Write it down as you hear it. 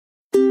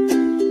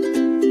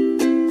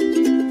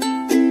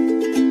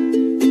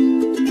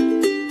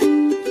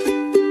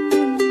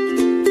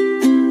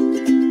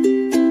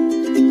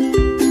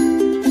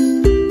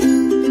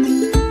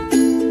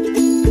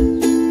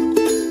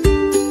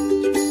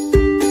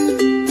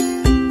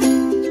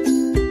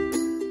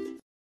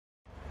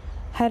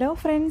Hello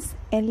friends,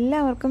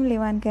 എല്ലാവർക്കും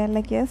ലിവാൻ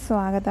കേരളയ്ക്ക്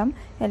സ്വാഗതം.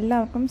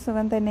 എല്ലാവർക്കും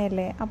സുഖം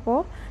തന്നെയല്ലേ? അപ്പോൾ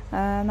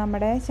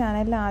നമ്മുടെ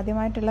ചാനലിൽ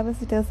ആദ്യമായിട്ടുള്ള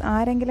വിസിറ്റേഴ്സ്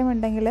ആരെങ്കിലും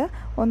ഉണ്ടെങ്കിൽ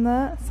ഒന്ന്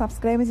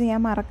സബ്സ്ക്രൈബ്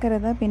ചെയ്യാൻ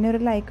മറക്കരുത്. പിന്നെ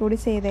ഒരു ലൈക്ക് കൂടി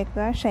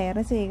ചെയ്തേക്കുക, ഷെയർ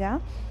ചെയ്യുക.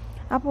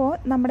 അപ്പോൾ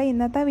നമ്മുടെ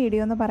ഇന്നത്തെ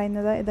വീഡിയോ എന്ന്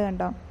പറയുന്നത് ഇത്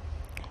കണ്ടോ,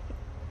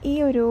 ഈ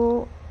ഒരു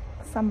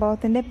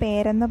സംഭവത്തിൻ്റെ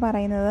പേരെന്ന്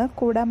പറയുന്നത്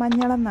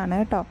കുടമഞ്ഞൾ എന്നാണ്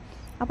കേട്ടോ.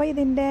 അപ്പോൾ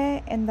ഇതിൻ്റെ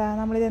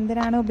നമ്മളിത്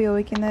എന്തിനാണ്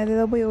ഉപയോഗിക്കുന്നത്,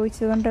 ഇത്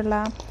ഉപയോഗിച്ചുകൊണ്ടുള്ള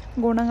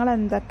ഗുണങ്ങൾ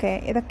എന്തൊക്കെ,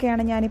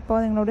 ഇതൊക്കെയാണ് ഞാനിപ്പോൾ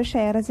നിങ്ങളോട്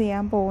ഷെയർ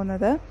ചെയ്യാൻ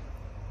പോകുന്നത്.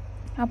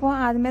 അപ്പോൾ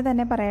ആദ്യമേ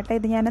തന്നെ പറയട്ടെ,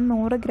 ഇത് ഞാൻ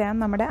 100 ഗ്രാം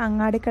നമ്മുടെ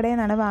അങ്ങാടിക്കടയിൽ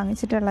നിന്നാണ്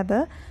വാങ്ങിച്ചിട്ടുള്ളത്.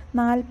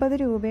 40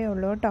 രൂപയേ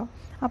ഉള്ളൂ കേട്ടോ.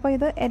 അപ്പോൾ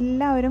ഇത്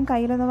എല്ലാവരും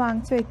കയ്യിലൊന്ന്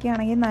വാങ്ങിച്ച്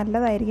വെക്കുകയാണെങ്കിൽ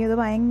നല്ലതായിരിക്കും. ഇത്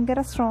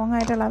ഭയങ്കര സ്ട്രോങ്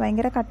ആയിട്ടുള്ള,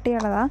 ഭയങ്കര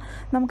കട്ടിയുള്ളതാണ്.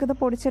 നമുക്കിത്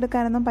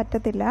പൊടിച്ചെടുക്കാനൊന്നും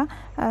പറ്റത്തില്ല.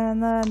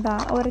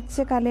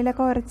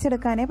 കല്ലിലൊക്കെ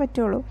ഉരച്ചെടുക്കാനേ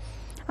പറ്റുള്ളൂ.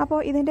 അപ്പോൾ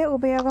ഇതിൻ്റെ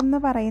ഉപയോഗം എന്ന്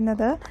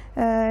പറയുന്നത്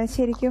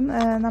ശരിക്കും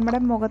നമ്മുടെ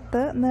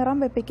മുഖത്ത് നിറം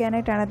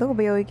വെപ്പിക്കാനായിട്ടാണ് ഇത്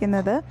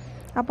ഉപയോഗിക്കുന്നത്.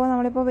 അപ്പോൾ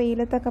നമ്മളിപ്പോൾ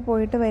വെയിലത്തൊക്കെ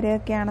പോയിട്ട്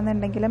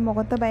വരികയൊക്കെയാണെന്നുണ്ടെങ്കിൽ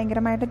മുഖത്ത്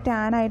ഭയങ്കരമായിട്ട്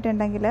ടാൻ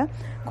ആയിട്ടുണ്ടെങ്കിൽ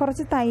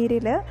കുറച്ച്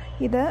തൈരിൽ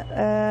ഇത്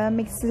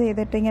മിക്സ്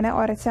ചെയ്തിട്ട് ഇങ്ങനെ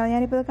ഉരച്ചാൽ,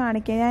 ഞാനിപ്പോൾ ഇത്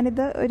കാണിക്കുക,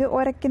 ഞാനിത് ഒരു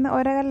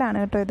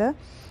ഉരകല്ലാണ് കേട്ടോ.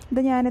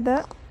 ഇത് ഞാനിത്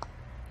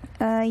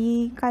ഈ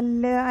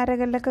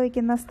അരകല്ലൊക്കെ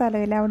വയ്ക്കുന്ന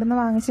സ്ഥലമില്ല, അവിടെ നിന്ന്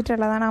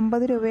വാങ്ങിച്ചിട്ടുള്ളതാണ്.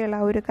 50 രൂപയുള്ള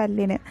ഒരു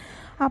കല്ലിന്.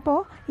 അപ്പോൾ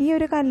ഈ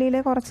ഒരു കല്ലിൽ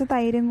കുറച്ച്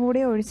തൈരും കൂടി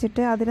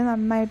ഒഴിച്ചിട്ട് അതിൽ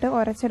നന്നായിട്ട്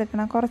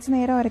ഉരച്ചെടുക്കണം. കുറച്ച്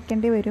നേരം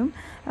ഉരയ്ക്കേണ്ടി വരും.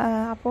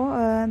 അപ്പോൾ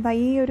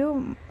ഈ ഒരു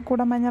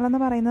കുടമഞ്ഞൾ എന്ന്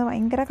പറയുന്നത്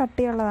ഭയങ്കര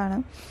കട്ടിയുള്ളതാണ്.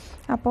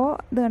 അപ്പോൾ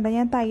ഇത് കണ്ടോ,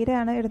 ഞാൻ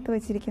തൈരാണ് എടുത്ത്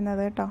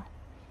വെച്ചിരിക്കുന്നത് കേട്ടോ.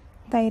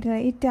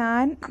 തൈര് ഈ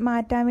ടാൻ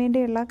മാറ്റാൻ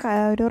വേണ്ടിയുള്ള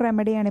ഒരു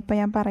റെമഡിയാണ് ഇപ്പോൾ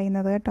ഞാൻ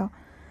പറയുന്നത് കേട്ടോ.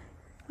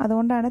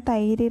 അതുകൊണ്ടാണ്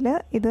തൈരിൽ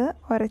ഇത്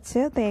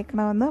ഉരച്ച്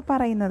തേക്കണമെന്ന്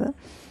പറയുന്നത്.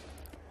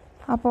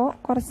 അപ്പോൾ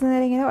കുറച്ച്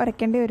നേരം ഇങ്ങനെ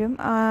ഉരയ്ക്കേണ്ടി വരും.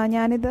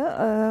 ഞാനിത്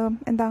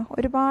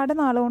ഒരുപാട്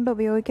നാളുകൊണ്ട്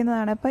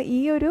ഉപയോഗിക്കുന്നതാണ്. ഇപ്പോൾ ഈ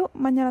ഒരു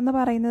മഞ്ഞളെന്ന്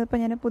പറയുന്നത് ഇപ്പോൾ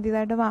ഞാൻ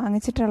പുതിയതായിട്ട്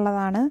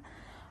വാങ്ങിച്ചിട്ടുള്ളതാണ്.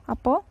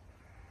 അപ്പോൾ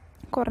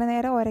കുറേ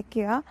നേരം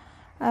ഉരയ്ക്കുക.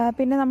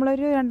 പിന്നെ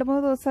നമ്മളൊരു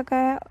 2-3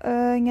 ദിവസമൊക്കെ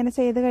ഇങ്ങനെ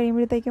ചെയ്ത്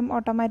കഴിയുമ്പോഴത്തേക്കും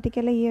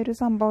ഓട്ടോമാറ്റിക്കലി ഈ ഒരു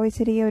സംഭവം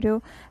ഇച്ചിരി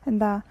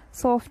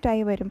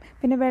സോഫ്റ്റായി വരും.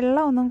 പിന്നെ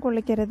വെള്ളമൊന്നും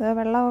കൊള്ളിക്കരുത്.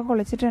 വെള്ളമൊക്കെ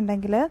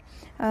കൊള്ളിച്ചിട്ടുണ്ടെങ്കിൽ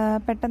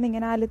പെട്ടെന്ന്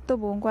ഇങ്ങനെ അലുത്തു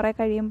പോവും. കുറേ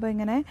കഴിയുമ്പോൾ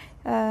ഇങ്ങനെ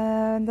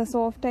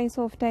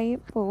സോഫ്റ്റായി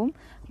പോവും,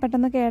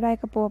 പെട്ടെന്ന്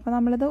കേടായൊക്കെ പോകും. അപ്പോൾ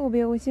നമ്മളിത്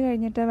ഉപയോഗിച്ച്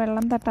കഴിഞ്ഞിട്ട്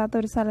വെള്ളം തട്ടാത്ത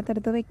ഒരു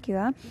സ്ഥലത്തെടുത്ത് വെക്കുക.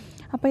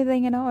 അപ്പോൾ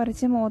ഇതിങ്ങനെ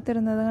ഉരച്ച്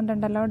മുഖത്തിടുന്നത്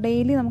കണ്ടുണ്ടല്ലോ,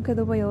 ഡെയിലി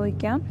നമുക്കിത്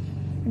ഉപയോഗിക്കാം.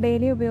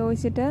 ഡെയിലി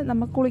ഉപയോഗിച്ചിട്ട്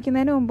നമുക്ക്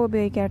കുളിക്കുന്നതിന് മുമ്പ്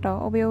ഉപയോഗിക്കാം കേട്ടോ.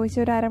 ഉപയോഗിച്ച്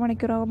ഒരു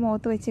അരമണിക്കൂറൊക്കെ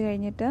മുഖത്ത് വെച്ച്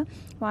കഴിഞ്ഞിട്ട്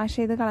വാഷ്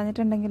ചെയ്ത്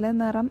കളഞ്ഞിട്ടുണ്ടെങ്കിൽ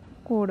നിറം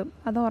കൂടും,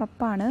 അത്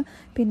ഉറപ്പാണ്.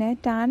 പിന്നെ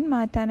ടാൻ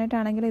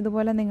മാറ്റാനായിട്ടാണെങ്കിൽ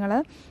ഇതുപോലെ നിങ്ങൾ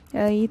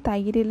ഈ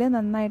തൈരിൽ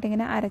നന്നായിട്ട്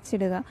ഇങ്ങനെ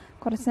അരച്ചിടുക.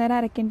 കുറച്ച് നേരം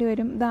അരയ്ക്കേണ്ടി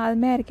വരും. ഇത്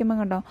ആദ്യമേ അരയ്ക്കുമ്പോൾ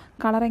കണ്ടോ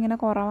കളർ ഇങ്ങനെ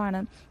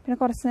കുറവാണ്. പിന്നെ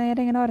കുറച്ച്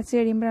നേരം ഇങ്ങനെ ഉരച്ച്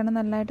കഴിയുമ്പോഴാണ്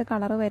നല്ലതായിട്ട്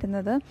കളർ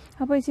വരുന്നത്.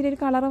 അപ്പോൾ ഇച്ചിരി ഒരു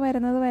കളർ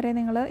വരുന്നത് വരെ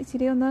നിങ്ങൾ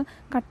ഇച്ചിരി ഒന്ന്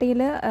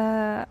കട്ടിയിൽ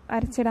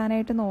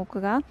അരച്ചിടാനായിട്ട്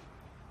നോക്കുക.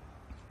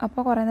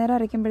 അപ്പോൾ കുറേ നേരം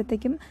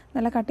അരയ്ക്കുമ്പോഴത്തേക്കും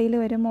നല്ല കട്ടിയിൽ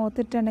വരും.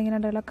 മുഖത്തിട്ടുണ്ടെങ്കിൽ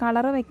ഉണ്ടല്ലോ,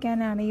 കളർ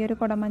വെക്കാനാണ് ഈ ഒരു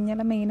കുടമഞ്ഞൾ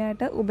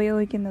മെയിനായിട്ട്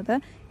ഉപയോഗിക്കുന്നത്.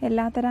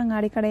 എല്ലാത്തരം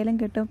അങ്ങാടിക്കടയിലും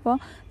കിട്ടും. ഇപ്പോൾ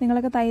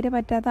നിങ്ങൾക്ക് തൈര്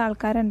പറ്റാത്ത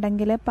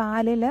ആൾക്കാരുണ്ടെങ്കിൽ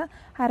പാലിൽ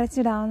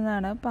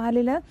അരച്ചിടാവുന്നതാണ്.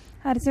 പാലിൽ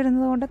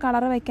അരച്ചിടുന്നത് കൊണ്ട്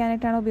കളർ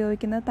വെക്കാനായിട്ടാണ്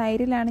ഉപയോഗിക്കുന്നത്.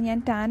 തൈരിലാണ്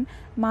ഞാൻ ടാൻ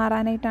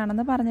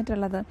മാറാനായിട്ടാണെന്ന്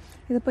പറഞ്ഞിട്ടുള്ളത്.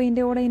 ഇതിപ്പോൾ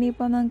ഇതിൻ്റെ കൂടെ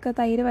ഇനിയിപ്പോൾ നിങ്ങൾക്ക്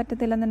തൈര്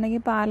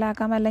പറ്റത്തില്ലെന്നുണ്ടെങ്കിൽ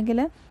പാലാക്കാം,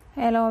 അല്ലെങ്കിൽ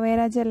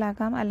അലോവേര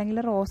ജെല്ലാക്കാം, അല്ലെങ്കിൽ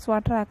റോസ്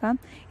വാട്ടർ ആക്കാം.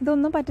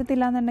 ഇതൊന്നും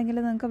പറ്റത്തില്ല എന്നുണ്ടെങ്കിൽ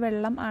നിങ്ങൾക്ക്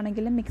വെള്ളം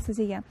ആണെങ്കിലും മിക്സ്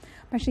ചെയ്യാം.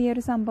 പക്ഷേ ഈ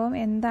ഒരു സംഭവം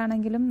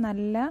എന്താണെങ്കിലും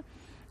നല്ല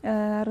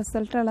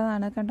റിസൾട്ട്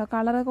ഉള്ളതാണ് കണ്ടോ.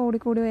 കളർ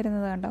കൂടി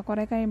വരുന്നത് കണ്ടോ.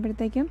 കുറേ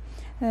കഴിയുമ്പോഴത്തേക്കും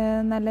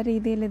നല്ല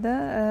രീതിയിൽ ഇത്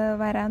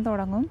വരാൻ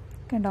തുടങ്ങും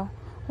കണ്ടോ.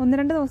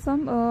 1-2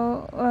 ദിവസം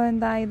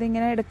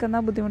ഇതിങ്ങനെ എടുക്കുന്ന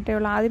ബുദ്ധിമുട്ടേ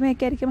ഉള്ളൂ.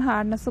 ആദ്യമൊക്കെ ആയിരിക്കും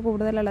ഹാർഡ്നെസ്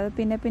കൂടുതലുള്ളത്.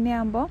 പിന്നെ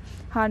ആകുമ്പോൾ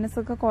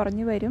ഹാർഡ്നെസ്സൊക്കെ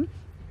കുറഞ്ഞു വരും.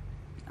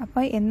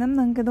 അപ്പോൾ എന്നും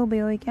നിങ്ങൾക്കിത്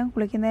ഉപയോഗിക്കാം.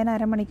 കുളിക്കുന്നതിന്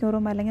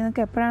അരമണിക്കൂറും, അല്ലെങ്കിൽ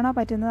നിങ്ങൾക്ക് എപ്പോഴാണോ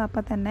പറ്റുന്നത്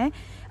അപ്പം തന്നെ.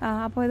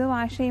 അപ്പോൾ ഇത്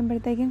വാഷ്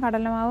ചെയ്യുമ്പോഴത്തേക്കും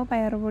കടലമാവ്,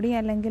 പയറുപൊടി,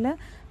 അല്ലെങ്കിൽ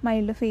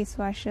മൈൽഡ് ഫേസ്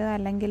വാഷ്,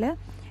 അല്ലെങ്കിൽ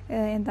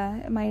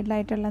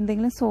മൈൽഡായിട്ടുള്ള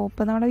എന്തെങ്കിലും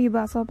സോപ്പ്. നമ്മുടെ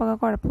വിഭാ സോപ്പൊക്കെ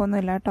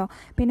കുഴപ്പമൊന്നുമില്ല കേട്ടോ.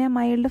 പിന്നെ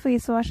മൈൽഡ്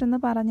ഫേസ് വാഷ് എന്ന്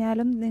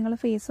പറഞ്ഞാലും നിങ്ങൾ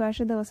ഫേസ്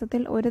വാഷ്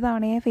ദിവസത്തിൽ 1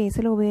 തവണയേ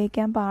ഫേസിൽ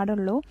ഉപയോഗിക്കാൻ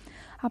പാടുള്ളൂ.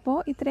 അപ്പോൾ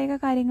ഇത്രയൊക്കെ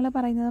കാര്യങ്ങൾ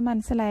പറയുന്നത്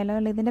മനസ്സിലായല്ലോ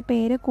അല്ലേ? ഇതിൻ്റെ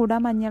പേര്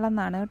കുടമഞ്ഞൾ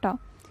എന്നാണ് കേട്ടോ.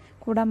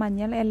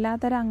 കുടമഞ്ഞൾ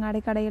എല്ലാത്തരം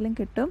അങ്ങാടിക്കടയിലും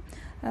കിട്ടും.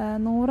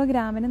 100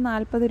 ഗ്രാമിന്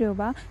 40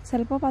 രൂപ.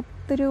 ചിലപ്പോൾ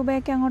 10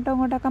 രൂപയൊക്കെ അങ്ങോട്ടും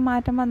ഇങ്ങോട്ടൊക്കെ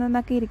മാറ്റം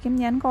വന്നതെന്നൊക്കെ ഇരിക്കും.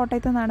 ഞാൻ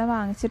കോട്ടയത്തു നിന്നാണ്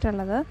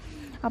വാങ്ങിച്ചിട്ടുള്ളത്.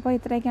 അപ്പോൾ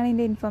ഇത്രയൊക്കെയാണ്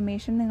ഇതിൻ്റെ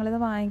ഇൻഫർമേഷൻ. നിങ്ങളിത്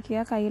വാങ്ങിക്കുക,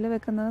 കയ്യിൽ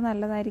വെക്കുന്നത്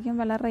നല്ലതായിരിക്കും.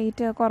 വളരെ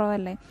റേറ്റ്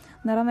കുറവല്ലേ.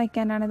 നിറം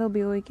വയ്ക്കാനാണ് ഇത്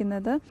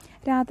ഉപയോഗിക്കുന്നത്.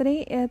 രാത്രി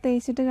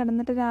തേച്ചിട്ട്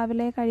കിടന്നിട്ട്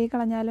രാവിലെ കഴുകി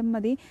കളഞ്ഞാലും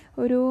മതി.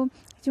 ഒരു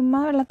ചുമ്മാ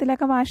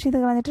വെള്ളത്തിലൊക്കെ വാഷ് ചെയ്ത്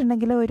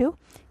കളഞ്ഞിട്ടുണ്ടെങ്കിൽ ഒരു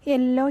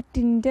യെല്ലോ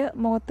ടിൻറ്റ്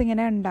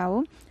മുഖത്തിങ്ങനെ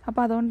ഉണ്ടാവും.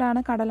 അപ്പോൾ അതുകൊണ്ടാണ്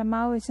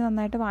കടലമാവ് വെച്ച്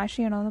നന്നായിട്ട് വാഷ്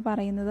ചെയ്യണമെന്ന്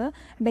പറയുന്നത്.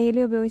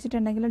 ഡെയിലി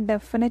ഉപയോഗിച്ചിട്ടുണ്ടെങ്കിൽ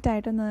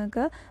ഡെഫിനറ്റായിട്ട്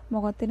നിങ്ങൾക്ക്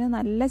മുഖത്തിന്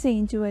നല്ല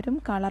ചേഞ്ച് വരും,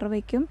 കളർ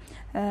വയ്ക്കും,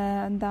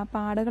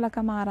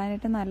 പാടുകളൊക്കെ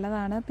മാറാനായിട്ട്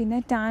നല്ലതാണ്. പിന്നെ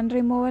ടാൻ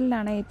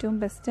റിമൂവലിനാണ് ഏറ്റവും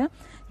ബെസ്റ്റ്.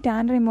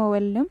 ടാൻ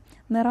റിമൂവലിനും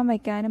നിറം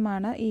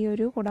വയ്ക്കാനുമാണ് ഈ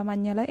ഒരു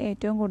കുടമഞ്ഞൾ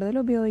ഏറ്റവും കൂടുതൽ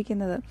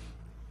ഉപയോഗിക്കുന്നത്.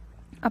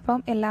 അപ്പം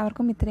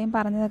എല്ലാവർക്കും ഇത്രയും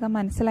പറഞ്ഞതൊക്കെ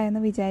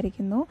മനസ്സിലായെന്ന്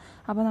വിചാരിക്കുന്നു.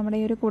 അപ്പോൾ നമ്മുടെ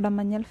ഈ ഒരു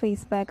കുടമഞ്ഞൾ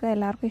ഫേസ് പാക്ക്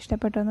എല്ലാവർക്കും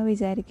ഇഷ്ടപ്പെട്ടു എന്ന്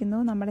വിചാരിക്കുന്നു.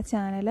 നമ്മുടെ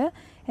ചാനൽ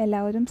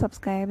എല്ലാവരും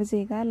സബ്സ്ക്രൈബ്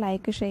ചെയ്യുക,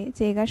 ലൈക്ക്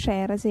ചെയ്യുക,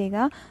 ഷെയർ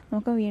ചെയ്യുക.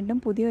 നമുക്ക് വീണ്ടും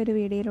പുതിയൊരു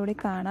വീഡിയോയിലൂടെ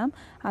കാണാം.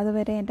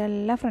 അതുവരെ എൻ്റെ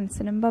എല്ലാ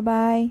ഫ്രണ്ട്സിനും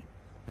ബൈ.